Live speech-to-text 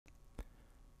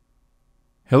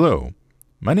Hello,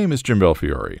 my name is Jim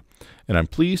Belfiore, and I'm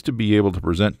pleased to be able to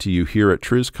present to you here at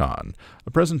TRIZCon a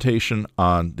presentation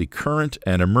on the current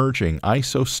and emerging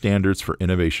ISO standards for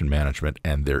innovation management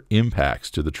and their impacts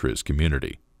to the TRIZ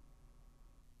community.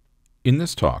 In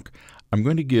this talk, I'm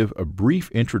going to give a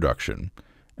brief introduction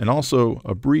and also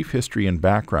a brief history and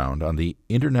background on the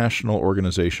International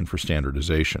Organization for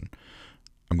Standardization.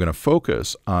 I'm going to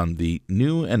focus on the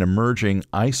new and emerging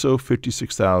ISO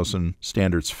 56000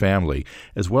 standards family,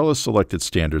 as well as selected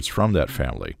standards from that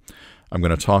family. I'm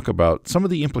going to talk about some of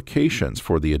the implications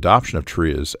for the adoption of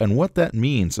TRIZ and what that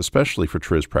means, especially for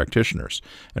TRIZ practitioners.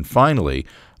 And finally,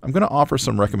 I'm going to offer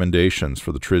some recommendations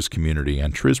for the TRIZ community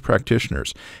and TRIZ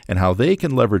practitioners and how they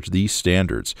can leverage these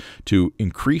standards to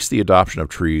increase the adoption of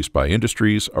TRIZ by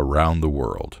industries around the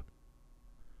world.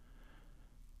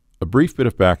 A brief bit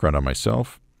of background on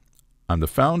myself. I'm the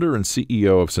founder and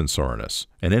CEO of Sensorinus,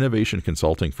 an innovation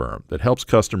consulting firm that helps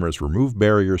customers remove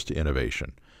barriers to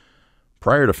innovation.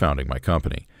 Prior to founding my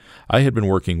company, I had been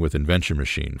working with Invention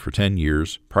Machine for 10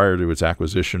 years prior to its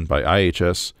acquisition by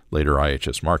IHS, later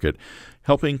IHS Markit,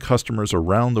 helping customers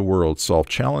around the world solve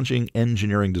challenging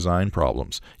engineering design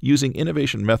problems using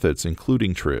innovation methods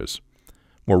including TRIZ.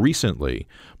 More recently,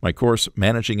 my course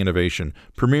Managing Innovation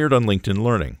premiered on LinkedIn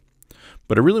Learning.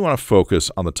 But I really want to focus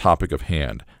on the topic of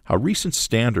hand, how recent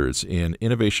standards in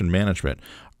innovation management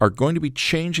are going to be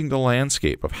changing the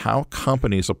landscape of how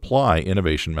companies apply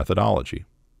innovation methodology.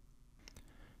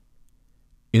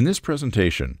 In this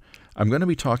presentation, I'm going to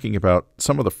be talking about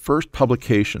some of the first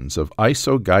publications of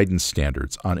ISO guidance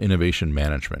standards on innovation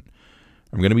management.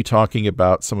 I'm going to be talking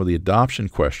about some of the adoption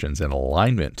questions and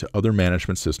alignment to other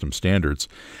management system standards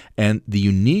and the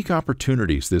unique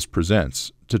opportunities this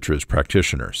presents to TRIZ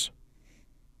practitioners.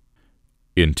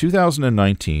 In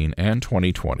 2019 and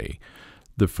 2020,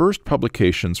 the first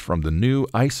publications from the new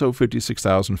ISO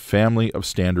 56000 family of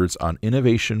standards on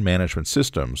innovation management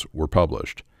systems were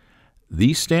published.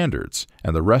 These standards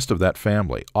and the rest of that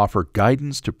family offer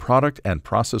guidance to product and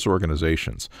process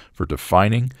organizations for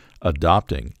defining,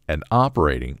 adopting, and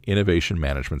operating innovation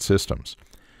management systems.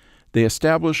 They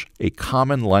establish a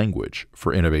common language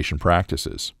for innovation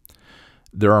practices.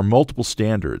 There are multiple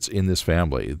standards in this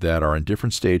family that are in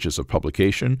different stages of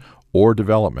publication or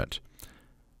development.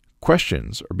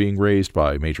 Questions are being raised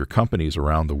by major companies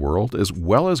around the world as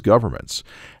well as governments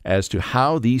as to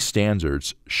how these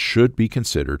standards should be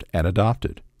considered and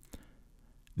adopted.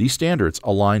 These standards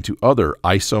align to other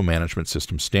ISO management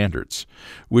system standards,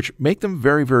 which make them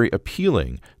very, very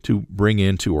appealing to bring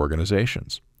into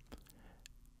organizations.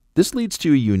 This leads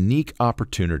to a unique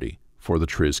opportunity for the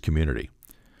TRIZ community.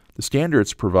 The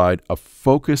standards provide a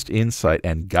focused insight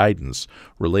and guidance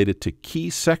related to key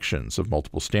sections of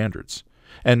multiple standards.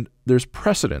 And there's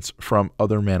precedence from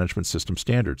other management system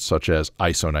standards such as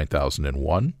ISO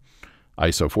 9001,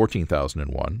 ISO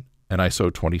 14001, and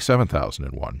ISO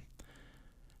 27001.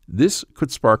 This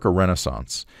could spark a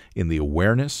renaissance in the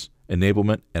awareness,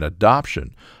 enablement, and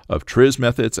adoption of TRIZ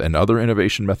methods and other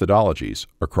innovation methodologies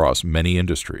across many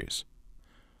industries.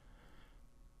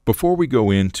 Before we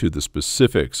go into the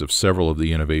specifics of several of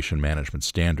the innovation management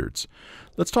standards,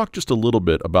 let's talk just a little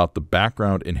bit about the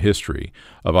background and history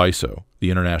of ISO,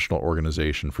 the International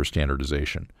Organization for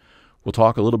Standardization. We'll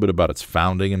talk a little bit about its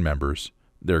founding and members,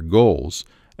 their goals,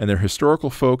 and their historical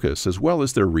focus, as well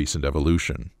as their recent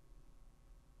evolution.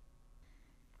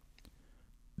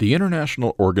 The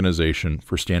International Organization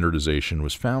for Standardization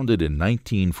was founded in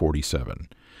 1947.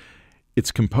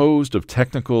 It's composed of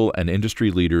technical and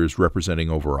industry leaders representing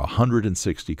over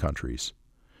 160 countries.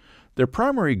 Their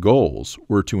primary goals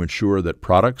were to ensure that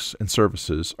products and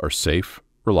services are safe,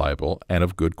 reliable, and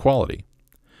of good quality.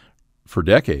 For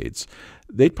decades,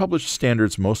 they'd published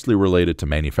standards mostly related to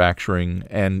manufacturing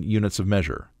and units of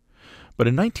measure. But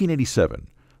in 1987,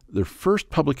 their first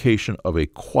publication of a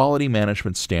quality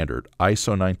management standard,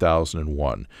 ISO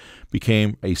 9001,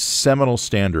 became a seminal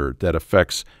standard that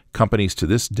affects companies to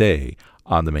this day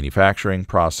on the manufacturing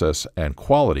process and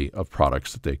quality of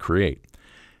products that they create.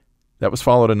 That was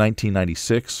followed in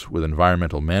 1996 with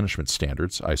environmental management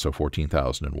standards, ISO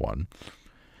 14001.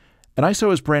 And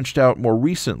ISO has branched out more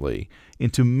recently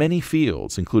into many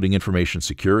fields, including information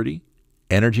security,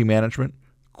 energy management,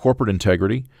 corporate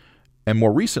integrity, and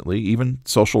more recently, even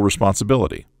social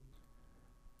responsibility.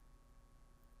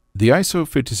 The ISO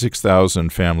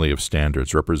 56000 family of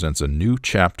standards represents a new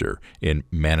chapter in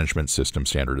management system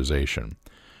standardization.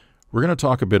 We're going to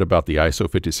talk a bit about the ISO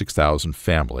 56000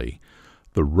 family,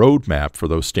 the roadmap for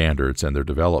those standards and their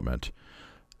development.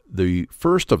 The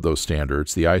first of those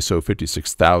standards, the ISO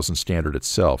 56000 standard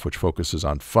itself, which focuses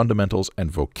on fundamentals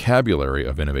and vocabulary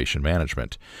of innovation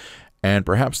management, And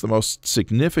perhaps the most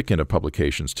significant of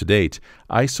publications to date,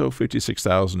 ISO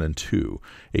 56002,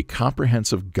 a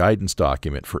comprehensive guidance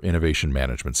document for innovation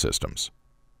management systems.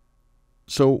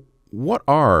 So, what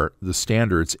are the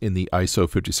standards in the ISO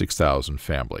 56000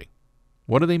 family?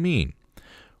 What do they mean?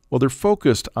 Well, they're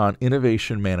focused on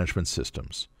innovation management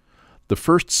systems. The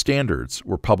first standards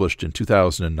were published in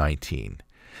 2019.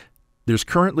 There's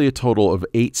currently a total of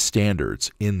 8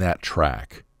 standards in that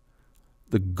track.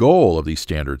 The goal of these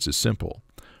standards is simple: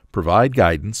 provide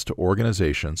guidance to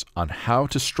organizations on how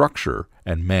to structure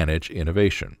and manage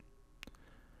innovation.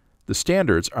 The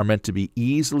standards are meant to be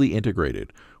easily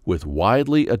integrated with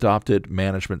widely adopted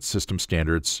management system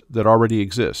standards that already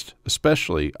exist,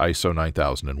 especially ISO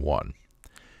 9001.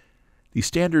 These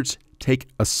standards take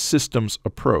a systems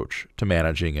approach to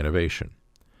managing innovation.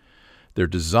 They're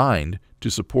designed to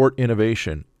support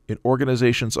innovation in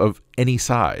organizations of any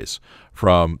size,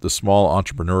 from the small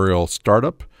entrepreneurial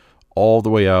startup all the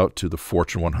way out to the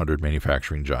Fortune 100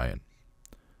 manufacturing giant.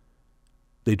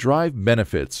 They drive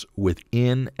benefits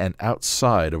within and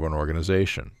outside of an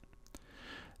organization.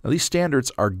 Now, these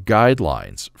standards are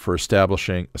guidelines for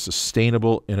establishing a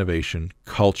sustainable innovation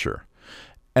culture.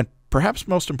 And perhaps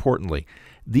most importantly,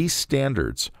 these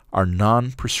standards are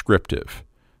non-prescriptive.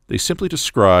 They simply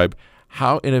describe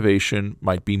how innovation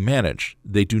might be managed.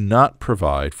 They do not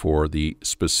provide for the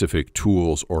specific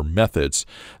tools or methods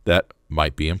that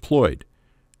might be employed.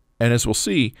 And as we'll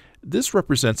see, this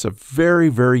represents a very,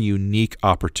 very unique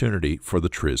opportunity for the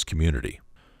TRIZ community.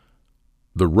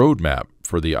 The roadmap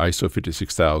for the ISO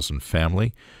 56000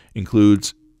 family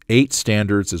includes 8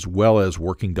 standards as well as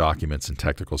working documents and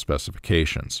technical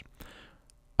specifications.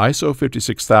 ISO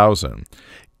 56000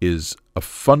 is a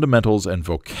fundamentals and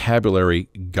vocabulary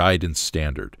guidance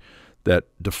standard that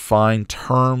define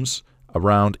terms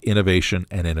around innovation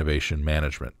and innovation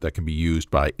management that can be used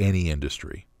by any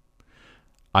industry.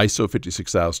 ISO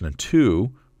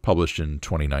 56002, published in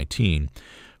 2019,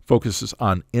 focuses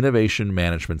on innovation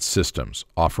management systems,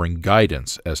 offering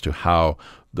guidance as to how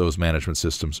those management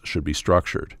systems should be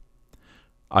structured.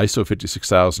 ISO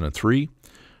 56003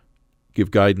 give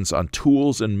guidance on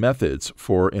tools and methods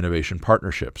for innovation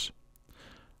partnerships.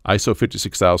 ISO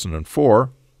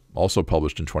 56004, also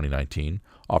published in 2019,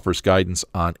 offers guidance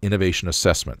on innovation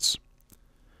assessments.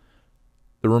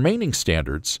 The remaining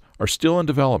standards are still in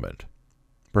development.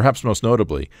 Perhaps most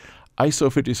notably,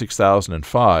 ISO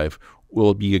 56005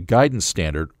 will be a guidance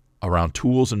standard around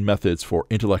tools and methods for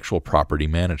intellectual property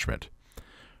management.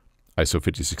 ISO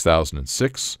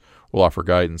 56006 will offer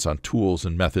guidance on tools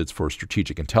and methods for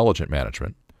strategic intelligent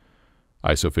management.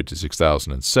 ISO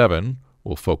 56007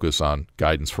 will focus on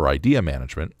guidance for idea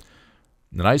management.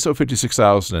 And ISO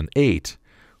 56008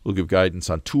 will give guidance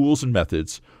on tools and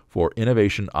methods for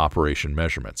innovation operation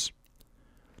measurements.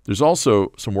 There's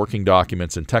also some working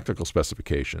documents and technical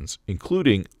specifications,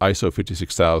 including ISO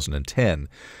 56010,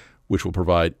 which will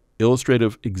provide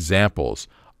illustrative examples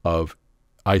of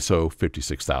ISO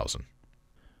 56000.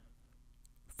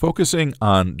 Focusing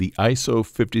on the ISO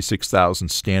 56000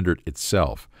 standard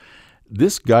itself,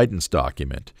 this guidance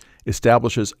document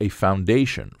establishes a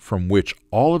foundation from which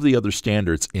all of the other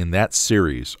standards in that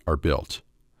series are built.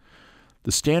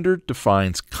 The standard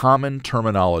defines common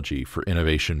terminology for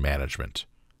innovation management.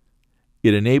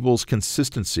 It enables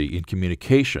consistency in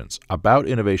communications about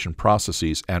innovation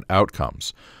processes and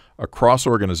outcomes across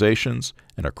organizations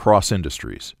and across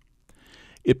industries.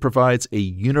 It provides a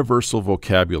universal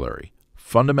vocabulary,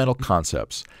 fundamental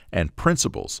concepts, and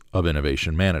principles of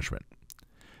innovation management.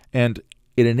 And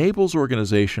it enables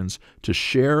organizations to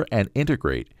share and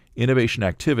integrate innovation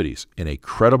activities in a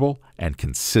credible and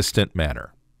consistent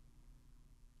manner.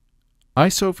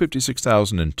 ISO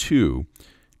 56002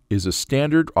 is a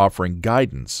standard offering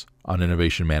guidance on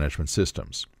innovation management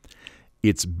systems.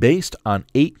 It's based on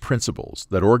 8 principles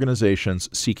that organizations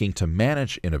seeking to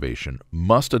manage innovation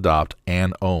must adopt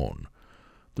and own: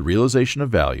 the realization of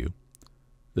value,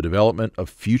 the development of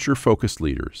future-focused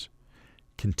leaders,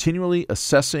 continually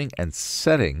assessing and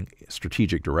setting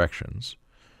strategic directions,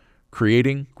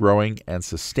 creating, growing, and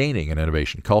sustaining an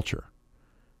innovation culture,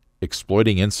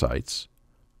 exploiting insights,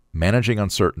 managing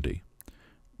uncertainty,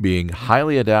 being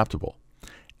highly adaptable,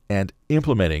 and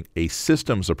implementing a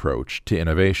systems approach to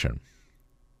innovation.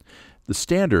 The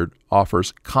standard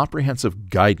offers comprehensive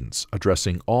guidance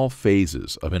addressing all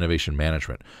phases of innovation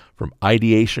management, from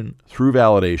ideation through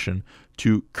validation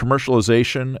to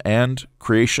commercialization and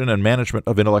creation and management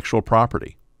of intellectual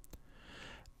property.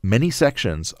 Many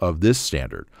sections of this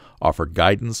standard offer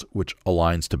guidance which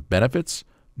aligns to benefits,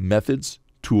 methods,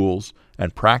 tools,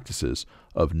 and practices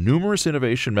of numerous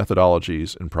innovation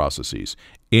methodologies and processes,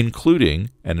 including,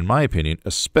 and in my opinion,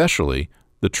 especially,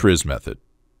 the TRIZ method.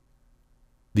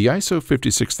 The ISO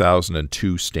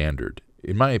 56002 standard,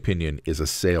 in my opinion, is a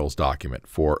sales document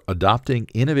for adopting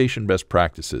innovation best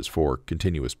practices for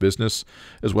continuous business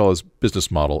as well as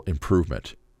business model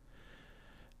improvement.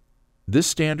 This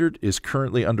standard is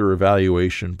currently under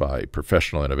evaluation by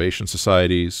professional innovation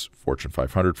societies, Fortune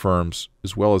 500 firms,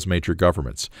 as well as major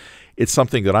governments. It's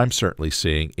something that I'm certainly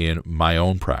seeing in my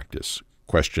own practice.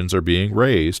 Questions are being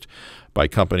raised by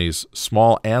companies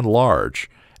small and large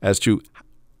as to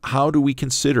how do we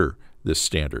consider this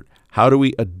standard? How do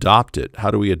we adopt it? How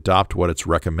do we adopt what it's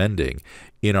recommending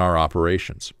in our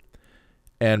operations?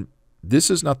 And this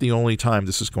is not the only time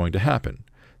this is going to happen.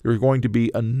 There are going to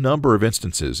be a number of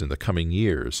instances in the coming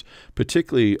years,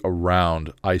 particularly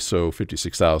around ISO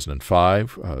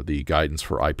 56005, the guidance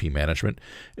for IP management,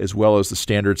 as well as the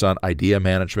standards on idea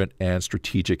management and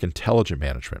strategic intelligent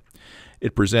management.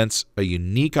 It presents a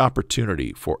unique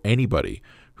opportunity for anybody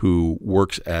who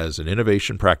works as an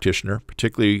innovation practitioner,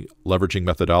 particularly leveraging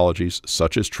methodologies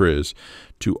such as TRIZ,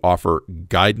 to offer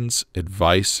guidance,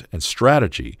 advice, and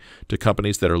strategy to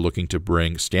companies that are looking to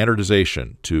bring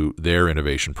standardization to their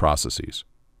innovation processes.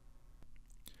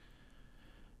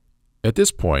 At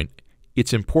this point,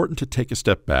 it's important to take a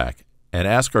step back and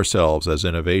ask ourselves as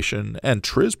innovation and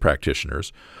TRIZ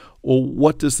practitioners, well,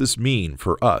 what does this mean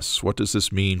for us? What does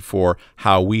this mean for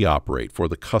how we operate, for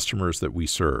the customers that we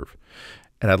serve?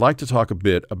 And I'd like to talk a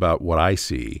bit about what I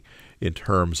see in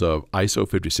terms of ISO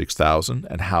 56000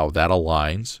 and how that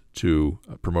aligns to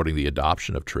promoting the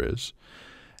adoption of TRIZ,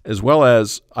 as well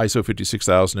as ISO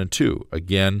 56002.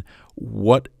 Again,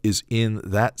 what is in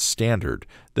that standard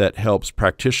that helps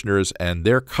practitioners and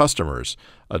their customers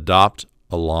adopt,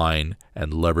 align,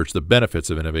 and leverage the benefits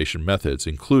of innovation methods,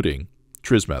 including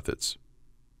TRIZ methods.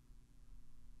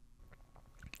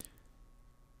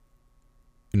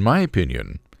 In my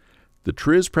opinion, the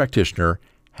TRIZ practitioner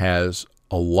has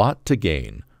a lot to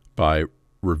gain by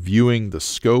reviewing the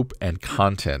scope and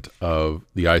content of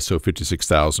the ISO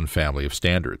 56000 family of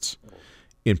standards.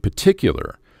 In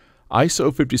particular,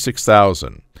 ISO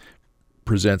 56000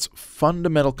 presents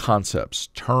fundamental concepts,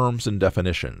 terms, and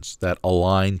definitions that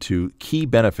align to key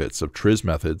benefits of TRIZ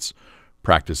methods,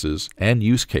 practices, and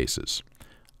use cases.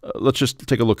 Let's just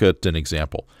take a look at an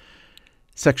example.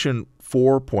 Section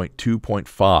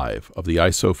 4.2.5 of the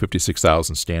ISO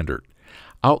 56000 standard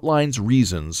outlines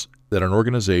reasons that an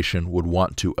organization would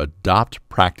want to adopt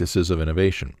practices of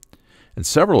innovation, and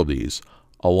several of these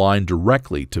align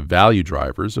directly to value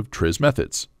drivers of TRIZ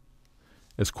methods.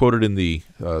 As quoted in the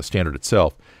standard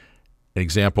itself, an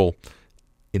example,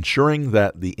 ensuring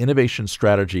that the innovation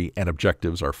strategy and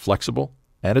objectives are flexible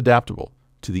and adaptable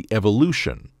to the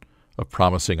evolution of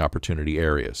promising opportunity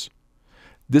areas.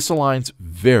 This aligns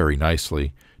very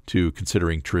nicely to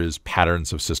considering TRIZ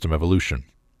patterns of system evolution.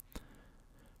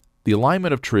 The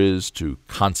alignment of TRIZ to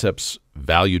concepts,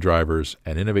 value drivers,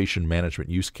 and innovation management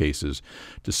use cases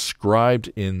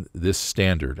described in this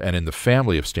standard and in the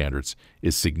family of standards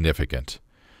is significant.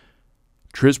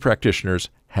 TRIZ practitioners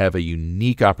have a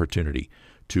unique opportunity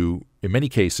to, in many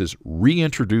cases,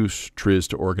 reintroduce TRIZ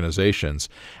to organizations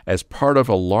as part of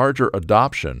a larger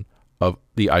adoption of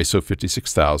the ISO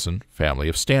 56000 family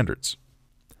of standards.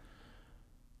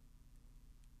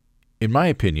 In my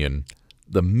opinion,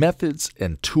 the methods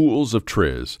and tools of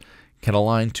TRIZ can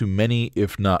align to many,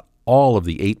 if not all, of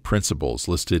the 8 principles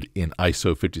listed in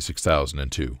ISO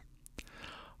 56002.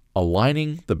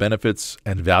 Aligning the benefits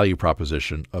and value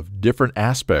proposition of different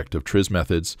aspects of TRIZ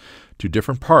methods to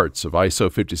different parts of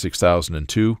ISO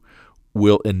 56002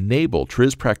 will enable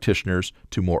TRIZ practitioners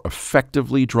to more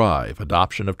effectively drive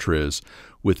adoption of TRIZ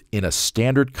within a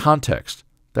standard context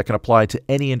that can apply to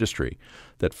any industry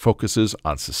that focuses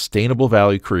on sustainable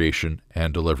value creation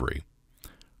and delivery.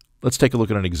 Let's take a look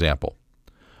at an example.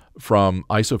 From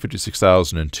ISO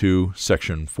 56002,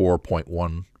 Section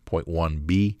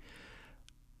 4.1.1b,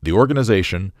 the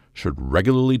organization should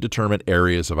regularly determine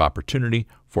areas of opportunity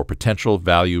for potential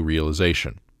value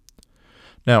realization.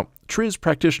 Now, TRIZ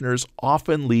practitioners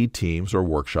often lead teams or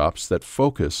workshops that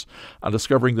focus on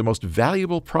discovering the most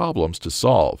valuable problems to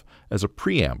solve as a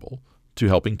preamble to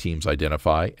helping teams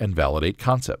identify and validate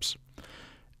concepts.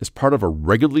 As part of a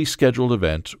regularly scheduled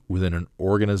event within an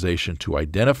organization to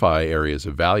identify areas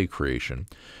of value creation,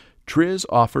 TRIZ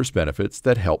offers benefits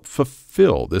that help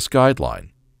fulfill this guideline.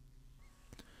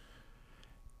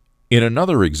 In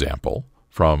another example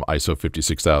from ISO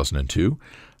 56002,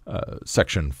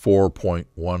 Section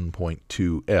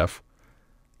 4.1.2f,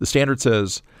 the standard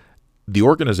says, the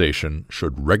organization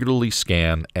should regularly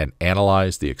scan and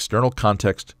analyze the external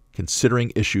context,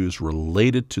 considering issues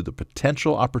related to the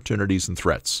potential opportunities and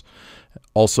threats,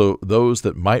 also those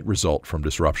that might result from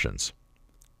disruptions.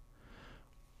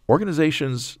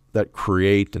 Organizations that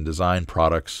create and design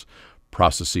products,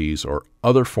 processes, or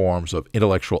other forms of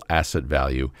intellectual asset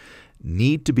value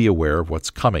need to be aware of what's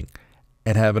coming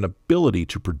and have an ability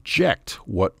to project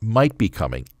what might be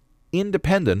coming,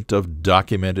 independent of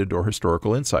documented or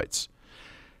historical insights.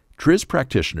 TRIZ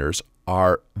practitioners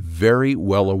are very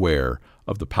well aware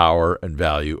of the power and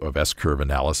value of S-curve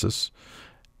analysis,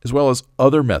 as well as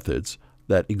other methods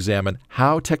that examine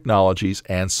how technologies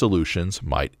and solutions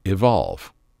might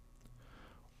evolve.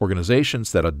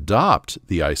 Organizations that adopt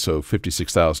the ISO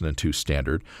 56002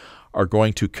 standard are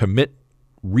going to commit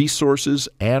resources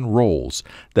and roles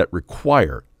that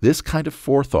require this kind of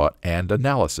forethought and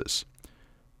analysis.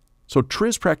 So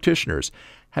TRIZ practitioners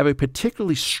have a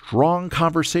particularly strong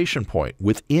conversation point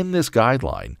within this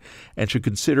guideline and should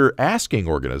consider asking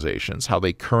organizations how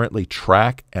they currently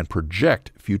track and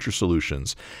project future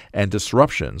solutions and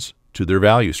disruptions to their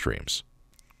value streams.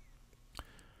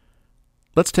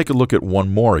 Let's take a look at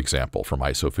one more example from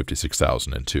ISO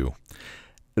 56002.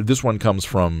 This one comes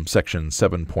from section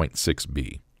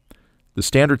 7.6b. The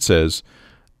standard says,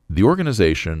 the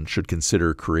organization should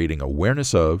consider creating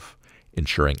awareness of,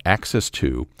 ensuring access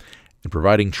to, and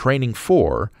providing training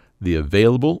for the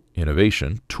available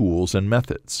innovation tools and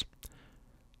methods.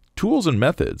 Tools and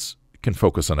methods can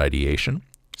focus on ideation,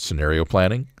 scenario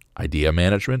planning, idea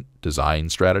management, design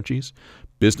strategies,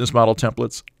 business model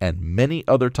templates, and many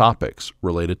other topics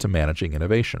related to managing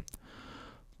innovation.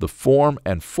 The form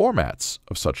and formats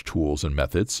of such tools and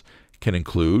methods can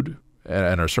include,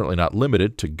 and are certainly not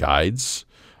limited to, guides,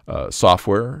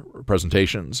 software,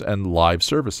 presentations, and live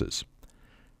services.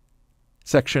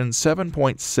 Section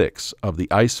 7.6 of the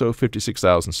ISO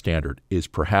 56000 standard is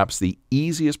perhaps the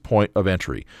easiest point of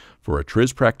entry for a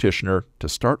TRIZ practitioner to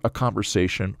start a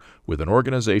conversation with an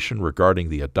organization regarding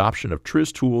the adoption of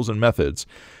TRIZ tools and methods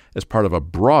as part of a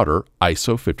broader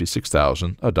ISO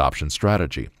 56000 adoption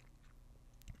strategy.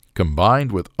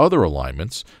 Combined with other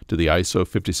alignments to the ISO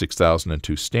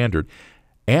 56002 standard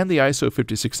and the ISO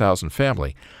 56000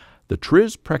 family, the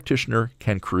TRIZ practitioner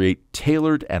can create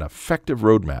tailored and effective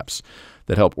roadmaps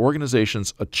that help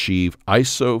organizations achieve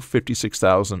ISO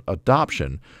 56000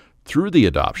 adoption through the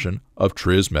adoption of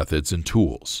TRIZ methods and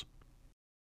tools.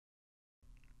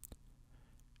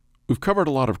 We've covered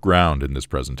a lot of ground in this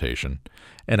presentation,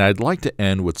 and I'd like to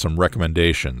end with some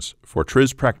recommendations for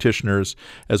TRIZ practitioners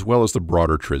as well as the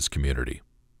broader TRIZ community.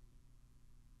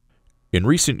 In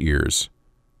recent years,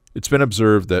 it's been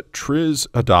observed that TRIZ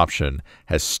adoption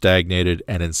has stagnated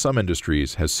and in some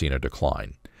industries has seen a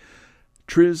decline.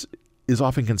 TRIZ is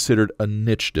often considered a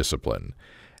niche discipline,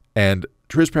 and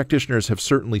TRIZ practitioners have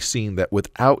certainly seen that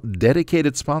without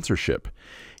dedicated sponsorship,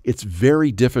 it's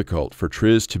very difficult for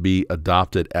TRIZ to be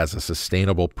adopted as a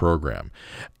sustainable program,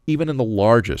 even in the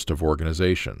largest of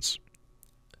organizations.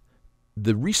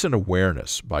 The recent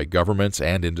awareness by governments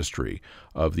and industry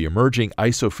of the emerging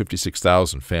ISO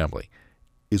 56000 family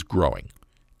is growing,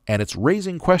 and it's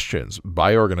raising questions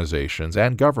by organizations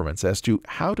and governments as to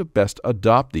how to best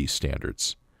adopt these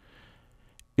standards.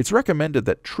 It's recommended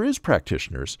that TRIZ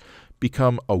practitioners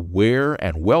become aware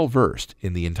and well-versed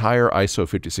in the entire ISO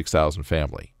 56000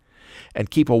 family, and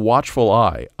keep a watchful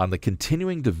eye on the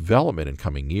continuing development in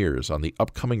coming years on the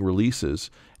upcoming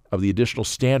releases of the additional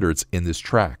standards in this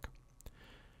track.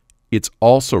 It's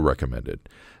also recommended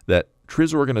that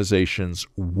TRIZ organizations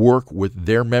work with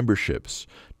their memberships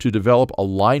to develop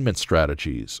alignment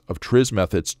strategies of TRIZ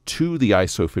methods to the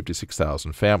ISO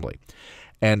 56000 family,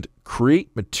 and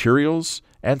create materials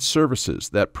and services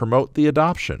that promote the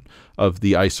adoption of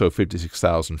the ISO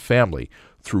 56000 family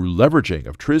through leveraging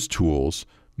of TRIZ tools,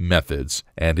 methods,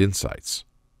 and insights.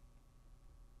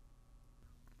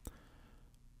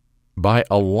 By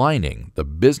aligning the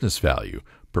business value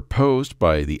proposed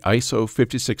by the ISO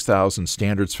 56000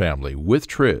 standards family with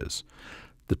TRIZ,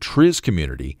 the TRIZ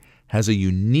community has a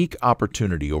unique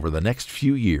opportunity over the next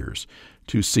few years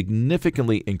to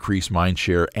significantly increase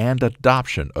mindshare and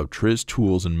adoption of TRIZ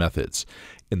tools and methods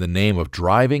in the name of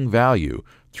driving value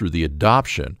through the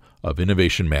adoption of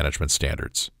innovation management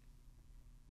standards.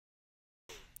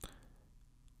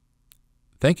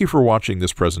 Thank you for watching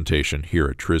this presentation here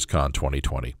at TRIZCon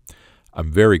 2020.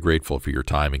 I'm very grateful for your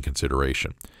time and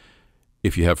consideration.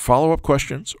 If you have follow-up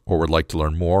questions or would like to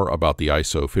learn more about the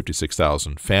ISO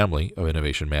 56000 family of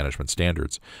innovation management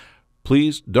standards,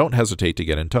 please don't hesitate to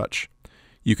get in touch.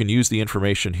 You can use the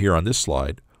information here on this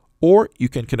slide, or you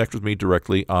can connect with me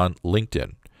directly on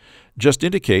LinkedIn. Just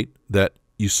indicate that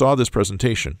you saw this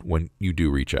presentation when you do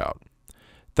reach out.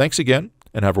 Thanks again,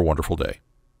 and have a wonderful day.